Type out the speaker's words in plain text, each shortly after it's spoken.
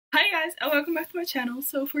Hi guys and welcome back to my channel.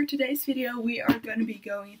 So for today's video we are going to be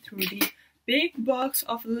going through the big box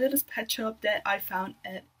of Littlest pet shop that I found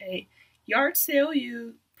at a yard sale.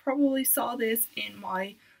 You probably saw this in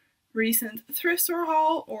my recent thrift store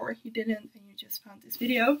haul, or you didn't and you just found this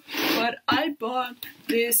video. But I bought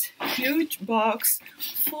this huge box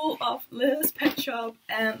full of Littlest pet shop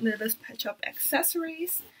and Littlest pet shop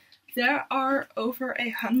accessories. There are over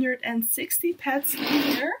 160 pets in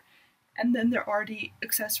here. And then there are the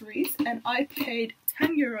accessories, and I paid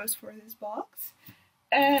 10 euros for this box.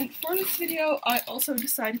 And for this video I also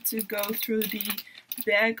decided to go through the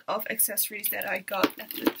bag of accessories that I got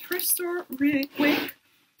at the thrift store really quick.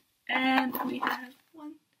 And we have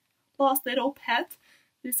one last little pet.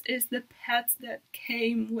 This is the pet that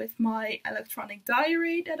came with my electronic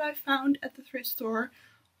diary that I found at the thrift store.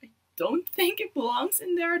 I don't think it belongs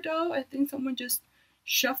in there though. I think someone just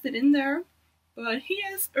shoved it in there. But he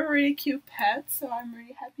is a really cute pet, so I'm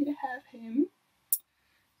really happy to have him.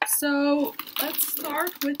 So let's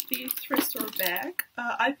start with the thrift store bag.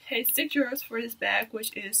 I paid 6 euros for this bag,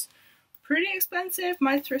 which is pretty expensive.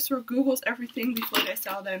 My thrift store Googles everything before they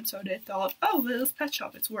sell them, so they thought, oh, Littlest pet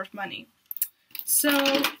shop, it's worth money.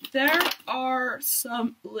 So there are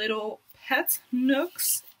some little pet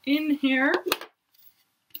nooks in here.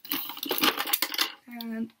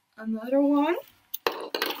 And another one.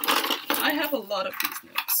 I have a lot of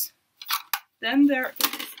these nooks. Then there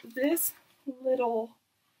is this little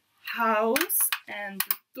house, and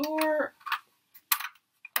the door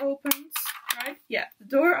opens, right? Yeah, the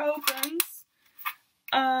door opens.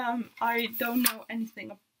 I don't know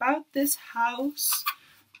anything about this house,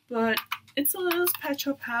 but it's a Littlest pet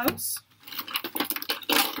shop house.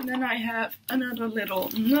 And then I have another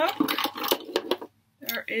little nook.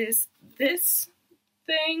 There is this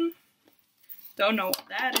thing. Don't know what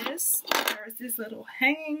that is. There's this little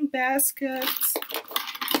hanging basket,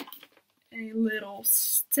 a little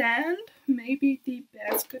stand. Maybe the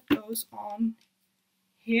basket goes on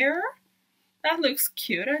here. That looks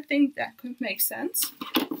cute. I think that could make sense.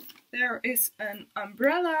 There is an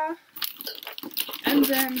umbrella, and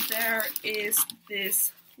then there is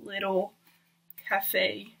this little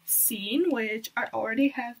cafe scene, which I already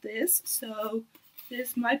have this, so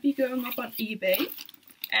this might be going up on eBay.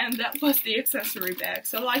 And that was the accessory bag.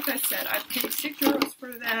 So like I said, I paid 6 euros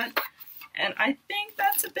for that. And I think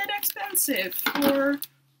that's a bit expensive for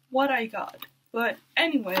what I got. But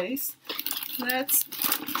anyways, let's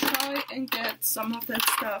try and get some of that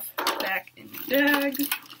stuff back in the bag.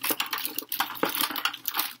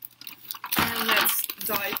 And let's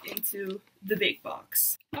dive into the big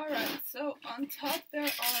box. Alright, so on top there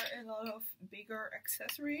are a lot of bigger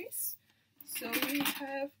accessories. So we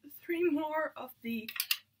have 3 more of the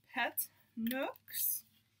pet nooks,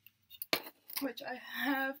 which I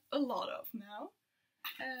have a lot of now.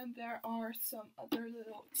 And there are some other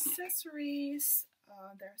little accessories.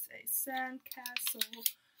 There's a sand castle.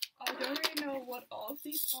 I don't really know what all of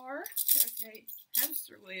these are. There's a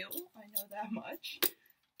hamster wheel, I know that much.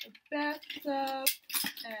 A bathtub,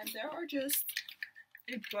 and there are just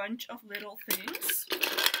a bunch of little things.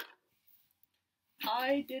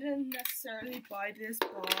 I didn't necessarily buy this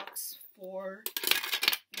box for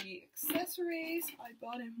the accessories. I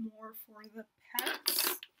bought it more for the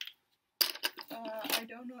pets. I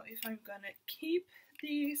don't know if I'm gonna keep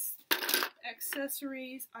these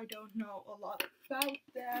accessories. I don't know a lot about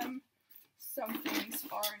them. Some things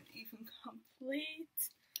aren't even complete.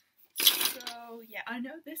 So yeah, I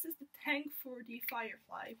know this is the tank for the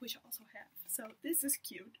firefly, which I also have. So this is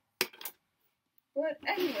cute. But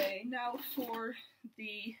anyway, now for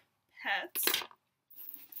the pets.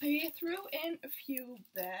 He threw in a few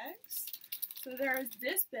bags. So there is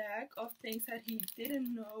this bag of things that he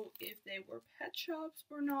didn't know if they were pet shops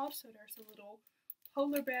or not. So there's a little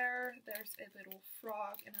polar bear, there's a little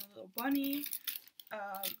frog, and a little bunny.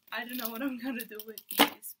 I don't know what I'm gonna do with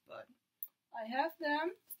these, but I have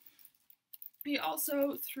them. He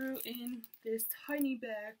also threw in this tiny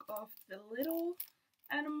bag of the little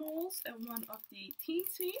animals and one of the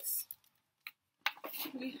teensies.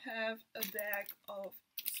 We have a bag of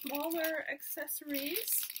smaller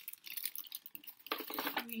accessories.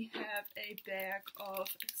 We have a bag of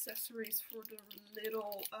accessories for the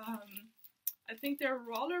little, I think they're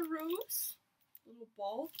roller roofs, little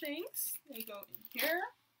ball things. They go in here.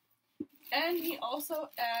 And he also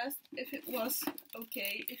asked if it was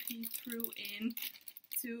okay if he threw in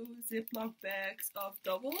 2 Ziploc bags of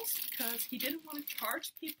doubles, because he didn't want to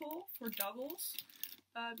charge people for doubles,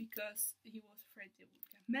 because he was afraid they would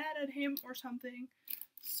get mad at him or something.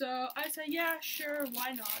 So I said, yeah, sure,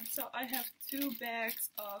 why not? So I have 2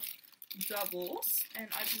 bags of doubles, and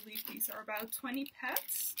I believe these are about 20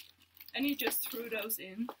 pets, and he just threw those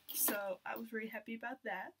in, so I was really happy about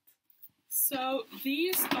that. So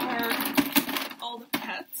these are all the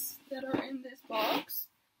pets that are in this box.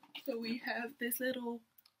 So we have this little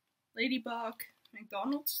ladybug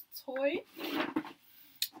McDonald's toy,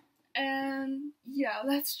 and yeah,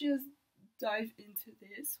 let's just dive into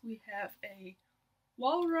this. We have a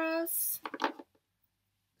walrus,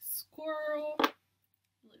 squirrel,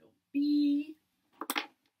 little bee,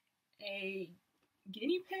 a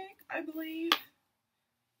guinea pig, I believe,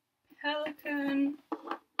 pelican,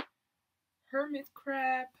 hermit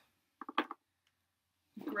crab,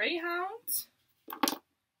 greyhound,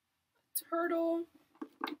 turtle,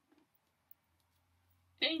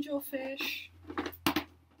 angelfish,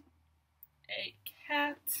 a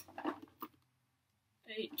cat,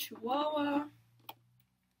 a chihuahua,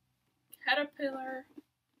 caterpillar,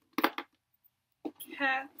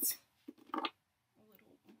 cat, a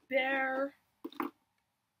little bear,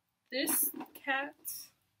 this cat,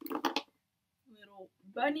 little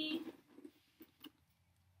bunny,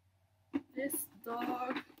 this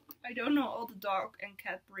dog. I don't know all the dog and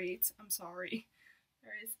cat breeds, I'm sorry.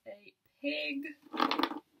 There is a pig,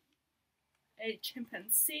 a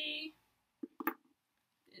chimpanzee,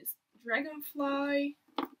 this dragonfly,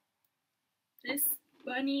 this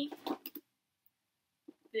bunny,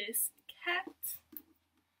 this cat,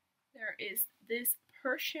 there is this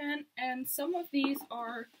Persian, and some of these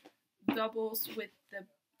are doubles with the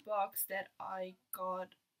box that I got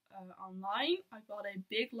online. I bought a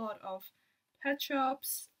big lot of pet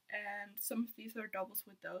shops, and some of these are doubles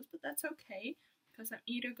with those, but that's okay, because I'm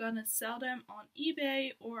either gonna sell them on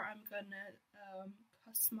eBay or I'm gonna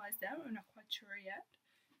customize them. I'm not quite sure yet.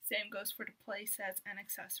 Same goes for the play sets and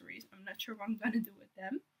accessories. I'm not sure what I'm gonna do with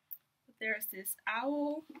them. But there's this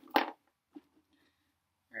owl,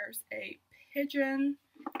 there's a pigeon,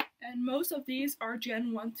 and most of these are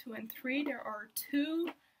Gen 1, 2, and 3. There are 2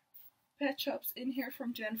 pet shops in here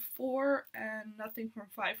from Gen 4 and nothing from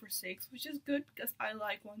 5 or 6, which is good because I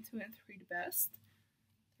like 1, 2, and 3 the best.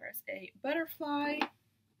 There's a butterfly,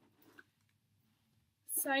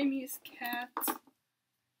 Siamese cat,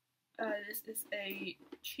 this is a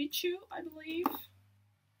Shih Tzu, I believe,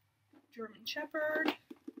 German Shepherd,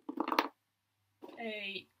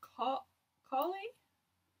 a collie?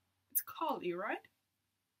 It's collie, right?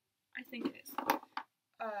 I think it is.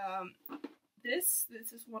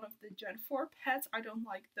 This is one of the Gen 4 pets. I don't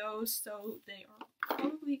like those, so they are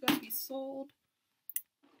probably going to be sold.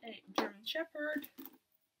 A German Shepherd,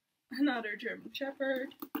 another German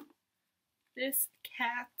Shepherd, this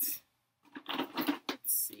cat,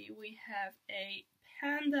 let's see, we have a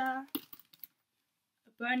panda,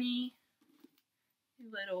 a bunny, a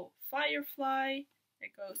little firefly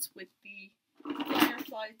that goes with the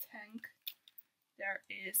firefly tank. There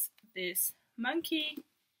is this monkey.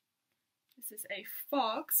 This is a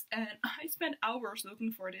fox, and I spent hours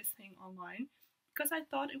looking for this thing online because I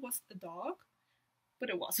thought it was a dog, but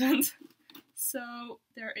it wasn't. So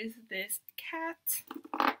there is this cat,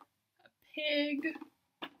 a pig,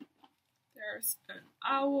 there's an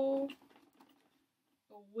owl,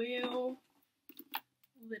 a whale,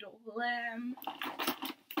 a little lamb.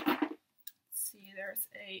 Let's see, there's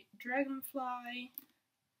a dragonfly,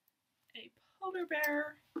 a polar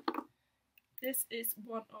bear. This is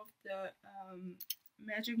one of the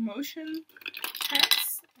Magic Motion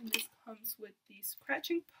pets, and this comes with the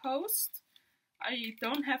scratching post. I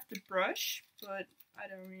don't have the brush, but I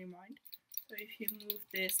don't really mind. So if you move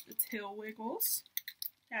this, the tail wiggles.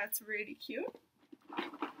 That's really cute.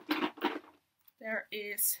 There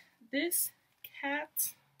is this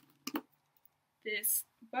cat, this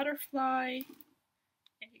butterfly,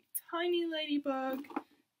 a tiny ladybug,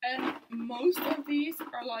 and most of these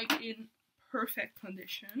are like in perfect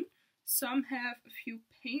condition. Some have a few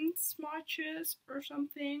paint smudges or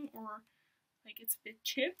something, or like it's a bit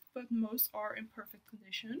chipped, but most are in perfect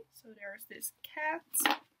condition. So there's this cat.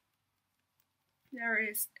 There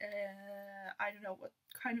is I don't know what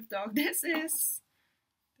kind of dog this is.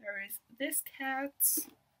 There is this cat,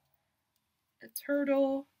 a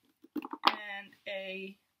turtle, and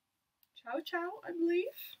a chow chow, I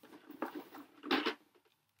believe.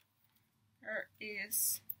 There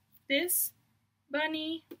is this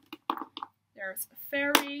bunny. There's a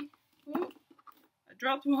fairy. Ooh, I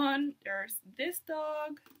dropped one. There's this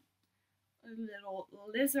dog, a little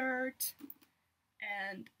lizard,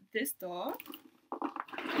 and this dog.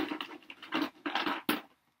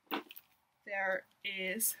 There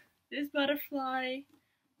is this butterfly,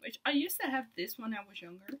 which I used to have this when I was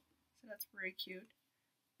younger, so that's very cute.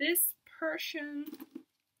 This Persian,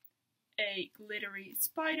 a glittery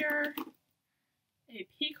spider, a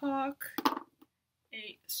peacock,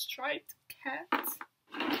 a striped cat,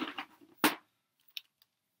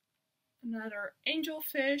 another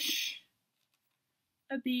angelfish,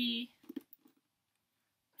 a bee, a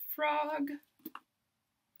frog,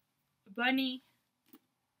 a bunny,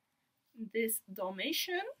 this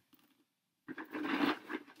Dalmatian.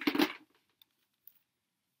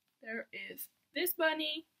 There is this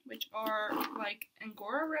bunny, which are like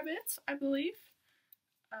Angora rabbits, I believe.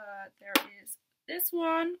 There is this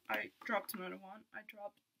one. I dropped another one. I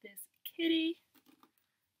dropped this kitty,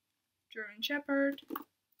 German Shepherd,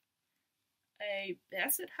 a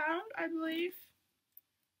Basset Hound, I believe,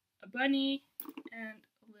 a bunny, and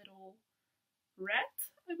a little rat,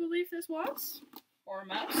 I believe this was, or a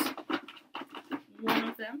mouse, one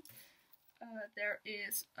of them. There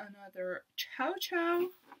is another Chow Chow,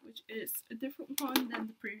 which is a different one than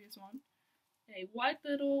the previous one. A white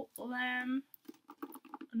little lamb,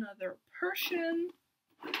 another Persian.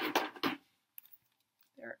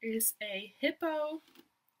 There is a hippo,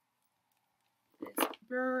 this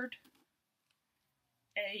bird,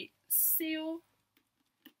 a seal,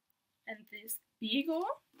 and this beagle.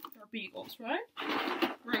 They're beagles, right?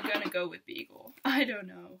 We're gonna go with beagle. I don't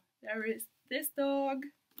know. There is this dog,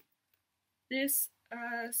 this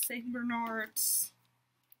Saint Bernard's,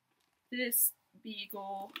 this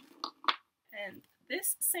beagle, and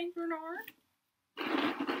this Saint Bernard.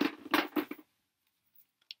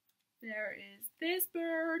 There is this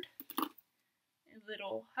bird, a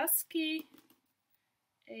little husky,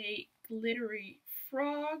 a glittery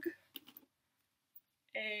frog,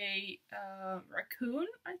 a raccoon,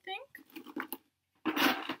 I think.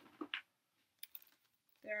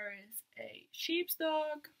 There is a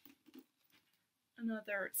sheepdog,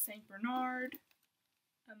 another Saint Bernard,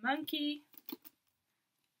 a monkey,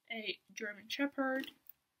 a German Shepherd,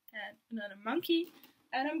 and another monkey.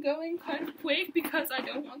 And I'm going kind of quick because I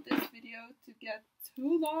don't want this video to get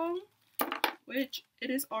too long, which it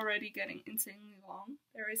is already getting insanely long.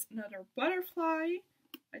 There is another butterfly.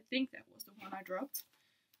 I think that was the one I dropped.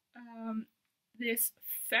 This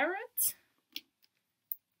ferret,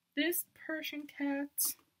 this Persian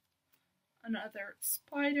cat, another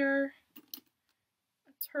spider,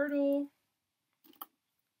 a turtle,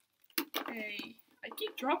 I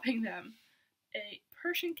keep dropping them, a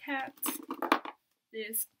Persian cat,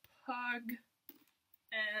 this pug,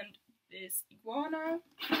 and this iguana.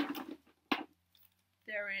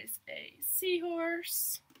 There is a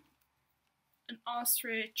seahorse, an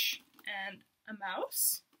ostrich, and a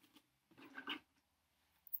mouse.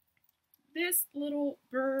 This little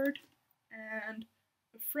bird and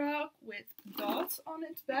a frog with dots on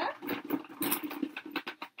its back.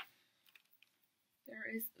 There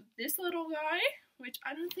is this little guy, which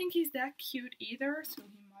I don't think he's that cute either, so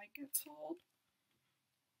he might get sold.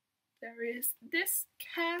 There is this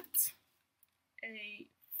cat, a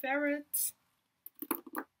ferret,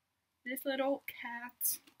 this little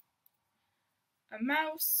cat, a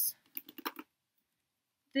mouse,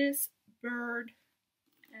 this bird,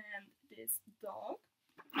 and this dog.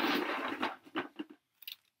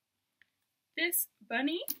 This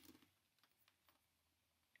bunny,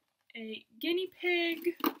 a guinea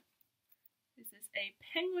pig, this is a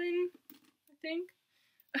penguin, I think,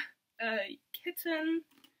 a kitten,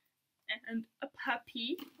 and a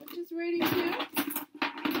puppy, which is really cute.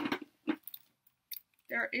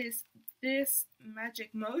 There is this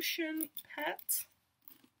magic motion pet,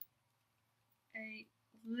 a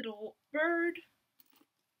little bird,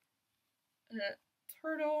 a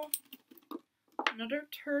turtle, another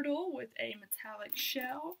turtle with a metallic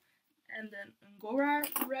shell, and an Angora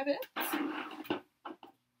rabbit.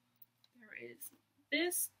 There is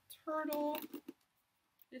this turtle,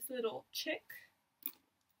 this little chick,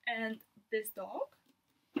 and this dog.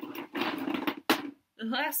 The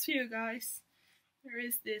last few, guys. There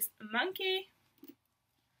is this monkey,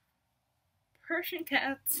 Persian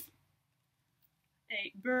cat,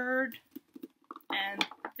 a bird, and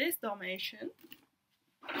this Dalmatian.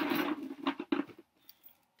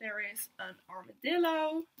 There is an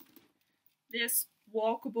armadillo, this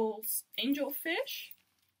Walkables angelfish,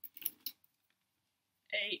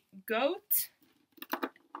 a goat,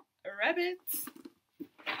 a rabbit,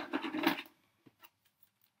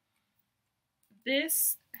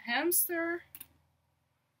 this hamster,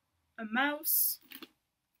 a mouse,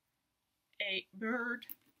 a bird,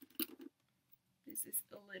 this is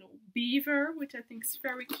a little beaver, which I think is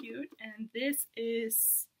very cute, and this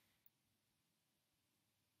is,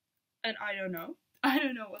 and I don't know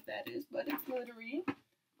what that is, but it's glittery.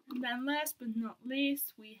 And then last but not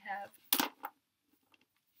least, we have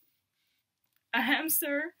a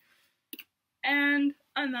hamster, and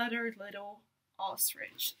another little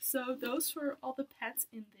ostrich. So those were all the pets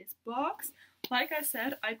in this box. Like I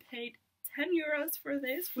said, I paid 10 euros for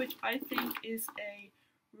this, which I think is a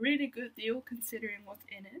really good deal considering what's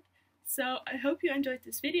in it. So I hope you enjoyed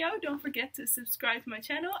this video. Don't forget to subscribe to my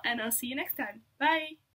channel, and I'll see you next time. Bye!